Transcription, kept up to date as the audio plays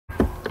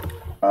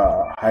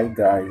Hi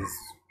guys,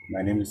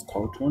 my name is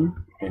Carlton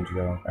and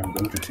I'm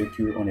going to take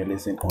you on a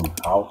lesson on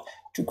how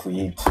to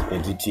create a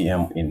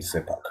DTM in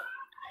surpac.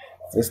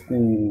 First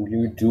thing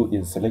you do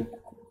is select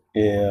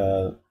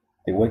a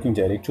working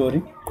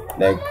directory,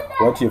 like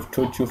what you've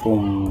taught you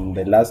from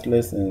the last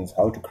lessons,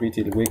 how to create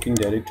a working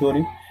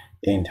directory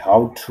and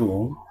how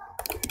to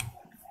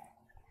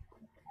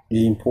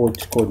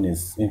import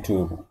coordinates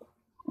into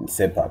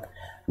surpac.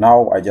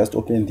 Now I just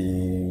open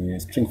the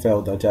string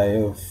file that I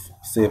have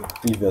saved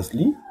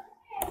previously,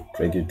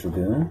 drag it to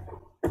the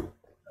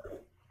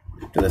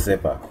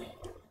surpac.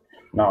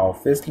 Now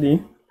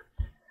firstly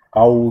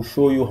I will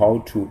show you how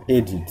to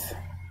edit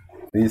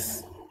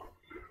this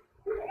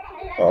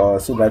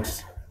so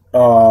that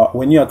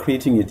when you are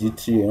creating a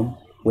DTM,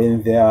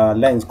 when there are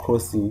lines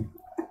crossing,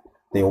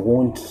 it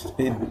won't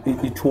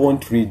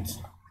read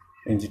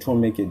and it won't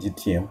make a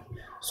DTM.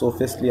 So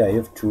firstly I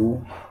have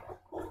to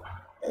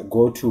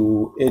go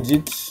to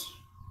edit,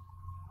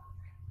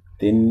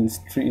 then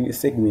string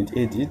segment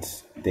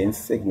edit, then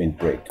segment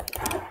break.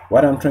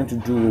 What I'm trying to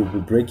do will be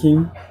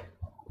breaking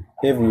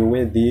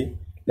everywhere the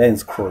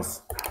lines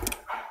cross.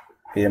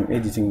 I am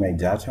editing my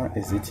data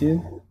as it is.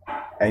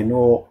 I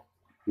know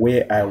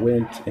where I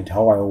went and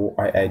how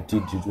I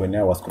did it when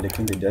I was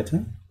collecting the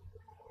data.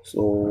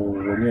 So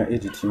when you are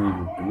editing,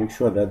 you make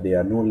sure that there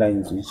are no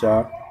lines which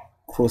are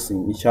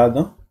crossing each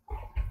other,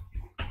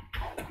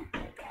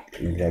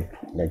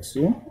 like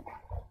so.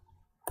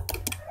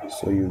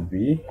 So you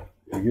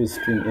use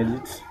string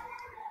edit,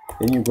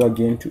 then you go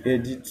again to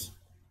edit,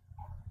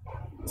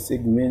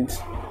 segment,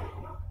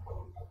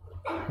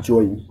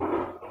 join.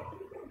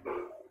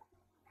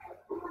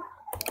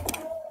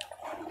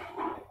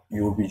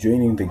 You will be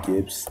joining the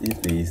gaps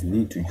if there is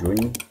need to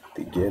join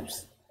the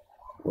gaps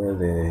where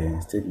the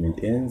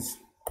statement ends.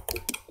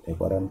 Like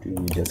what I'm doing,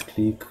 you just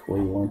click where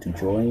you want to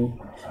join.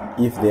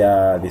 If they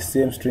are the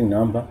same string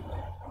number,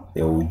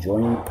 they will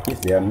join.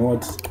 If they are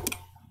not,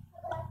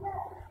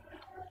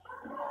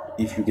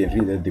 if you can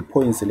read that the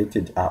points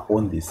selected are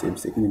on the same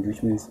segment,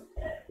 which means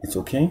it's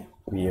okay.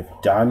 We have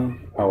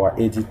done our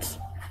edit.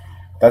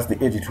 That's the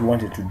edit we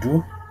wanted to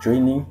do,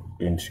 joining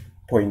and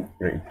point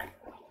break.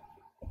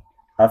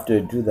 After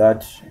you do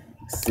that,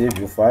 save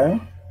your file.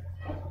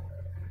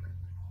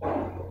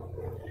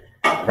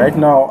 Right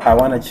now I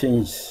want to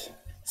change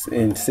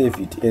and save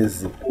it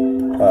as new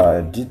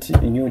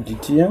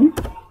DTM,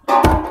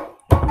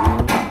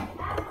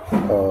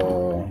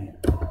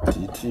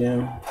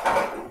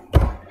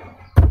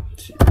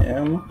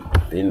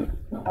 then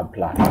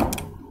apply.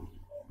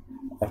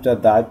 After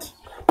that,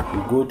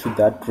 you go to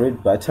that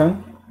red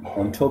button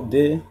on top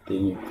there,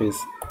 then you press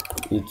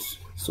it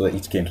so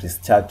it can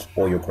restart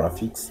all your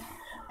graphics.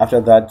 After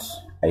that,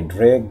 I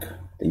drag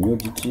the new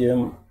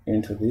DTM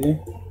into the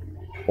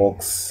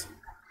box.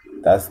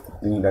 That's the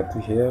thing that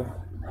we have.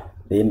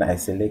 Then I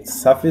select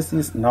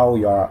surfaces. Now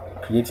you are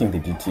creating the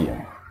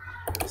DTM.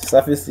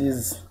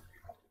 Surfaces,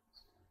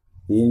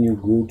 then you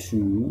go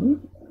to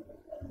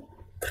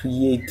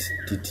create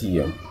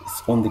DTM.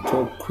 It's on the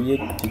top, create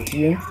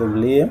DTM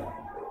from layer.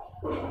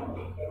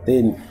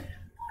 Then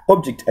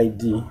object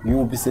ID, you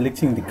will be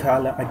selecting the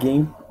color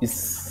again.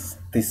 It's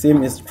the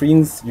same as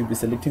strings. You'll be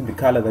selecting the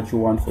color that you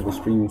want for the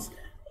strings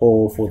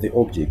or for the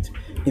object.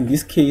 In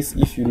this case,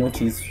 if you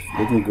notice,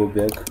 let me go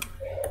back.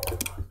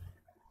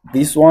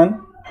 This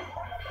one,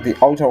 the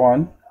outer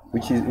one,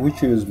 which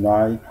is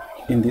my,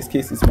 in this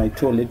case it's my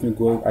tool. Let me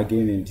go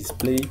again and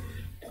display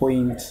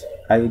point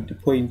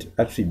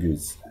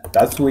attributes.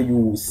 That's where you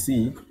will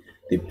see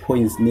the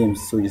points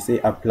names. So you say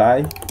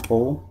apply,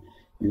 or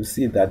you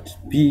see that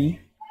B,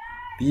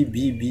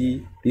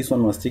 this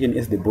one was taken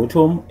as the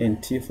bottom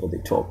and T for the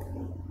top.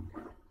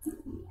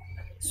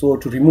 So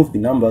to remove the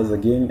numbers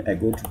again, I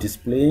go to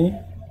display,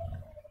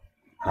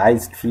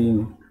 hide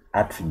string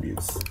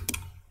attributes,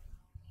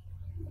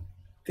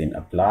 then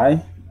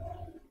apply.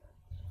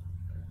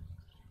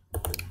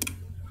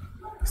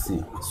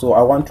 See, so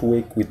I want to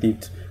work with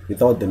it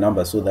without the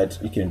number so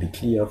that it can be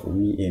clear for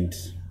me and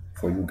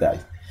for you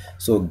guys.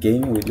 So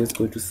again, let's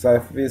go to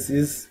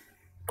surfaces,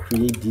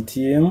 create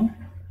DTM,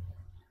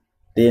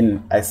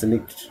 then I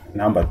select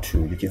number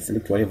 2. You can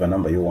select whatever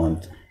number you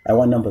want. I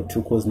want number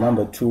 2 because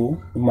number 2,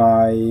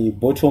 my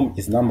bottom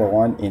is number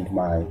 1 and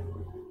my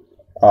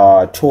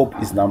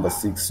top is number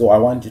 6. So I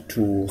want it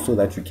to, so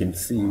that you can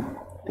see.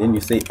 Then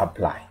you say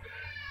apply.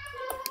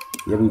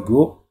 Here we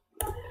go.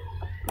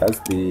 That's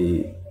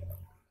the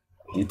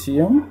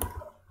DTM.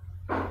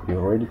 You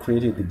already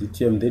created the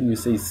DTM. Then you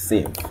say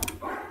save.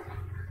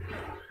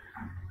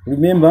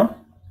 Remember,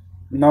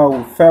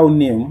 now file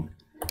name.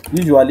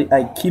 Usually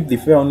I keep the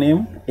file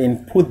name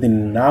and put the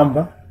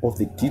number of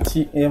the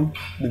DTM,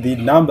 the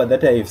number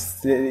that I have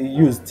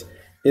used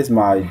as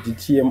my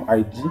DTM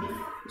ID,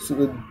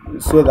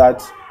 so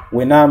that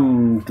when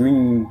I'm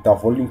doing the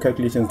volume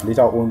calculations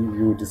later on,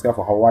 you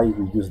discover how I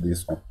will use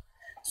this one.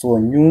 So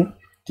new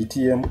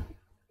DTM,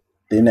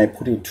 then I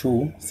put a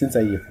 2, since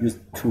I have used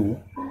 2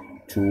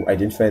 to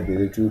identify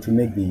the to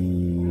make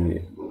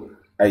the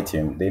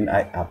item. Then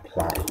I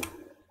apply.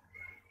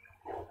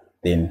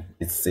 Then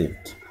it's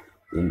saved.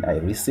 then I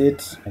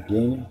reset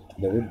again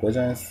to the red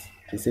buttons,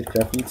 reset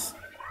graphics,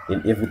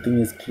 and everything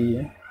is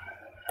clear.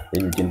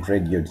 Then you can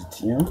drag your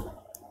DTM.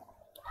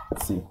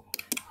 See,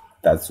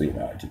 that's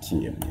where our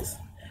DTM is.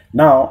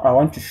 Now I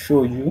want to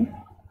show you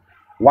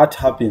what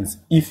happens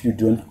if you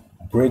don't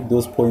break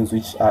those points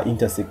which are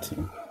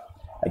intersecting.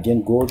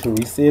 Again, go to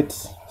reset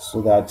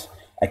so that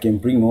I can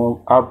bring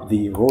up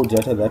the raw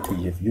data that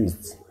we have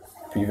used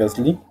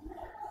previously.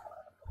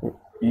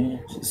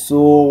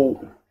 So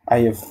I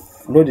have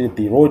loaded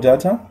the raw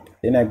data,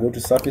 then I go to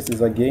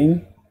surfaces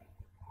again,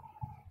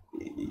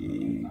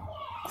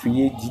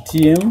 create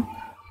DTM.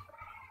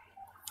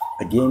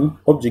 Again,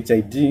 object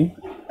ID,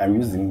 I'm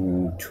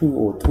using 2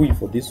 or 3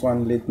 for this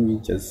one. Let me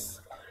just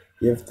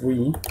have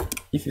 3.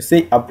 If you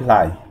say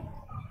apply,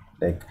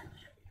 like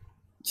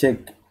check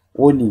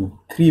warning,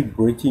 cliff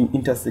breaking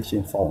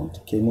intersection found,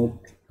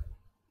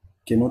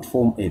 cannot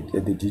form at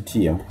the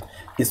DTM,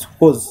 it's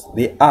because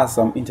there are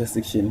some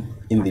intersection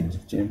in the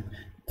DTM.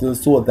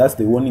 So that's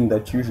the warning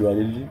that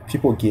usually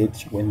people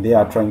get when they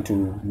are trying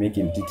to make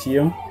a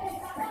DTM.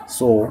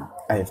 So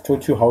I have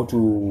taught you how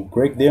to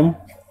break them,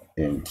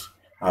 and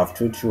I've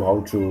taught you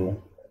how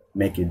to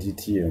make a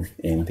DTM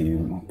and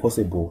the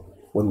possible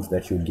ones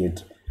that you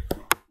get.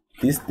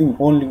 This thing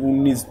only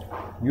needs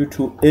you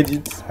to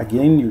edit.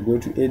 Again, you go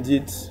to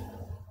edit,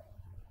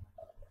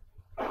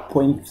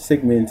 point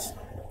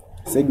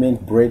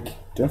segment break.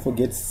 Don't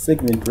forget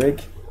segment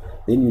break.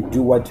 Then you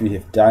do what we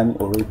have done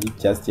already,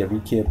 just a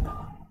recap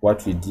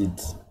what we did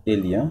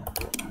earlier.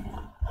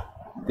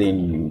 Then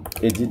you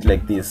edit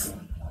like this.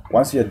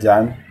 Once you're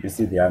done, you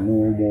see there are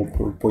no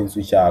more points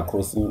which are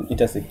crossing,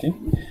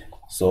 intersecting.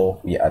 So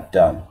we are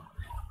done.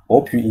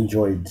 Hope you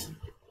enjoyed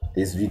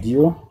this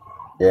video.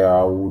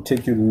 I will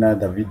take you to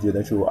another video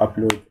that we will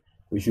upload,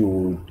 which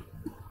will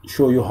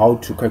show you how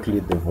to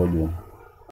calculate the volume.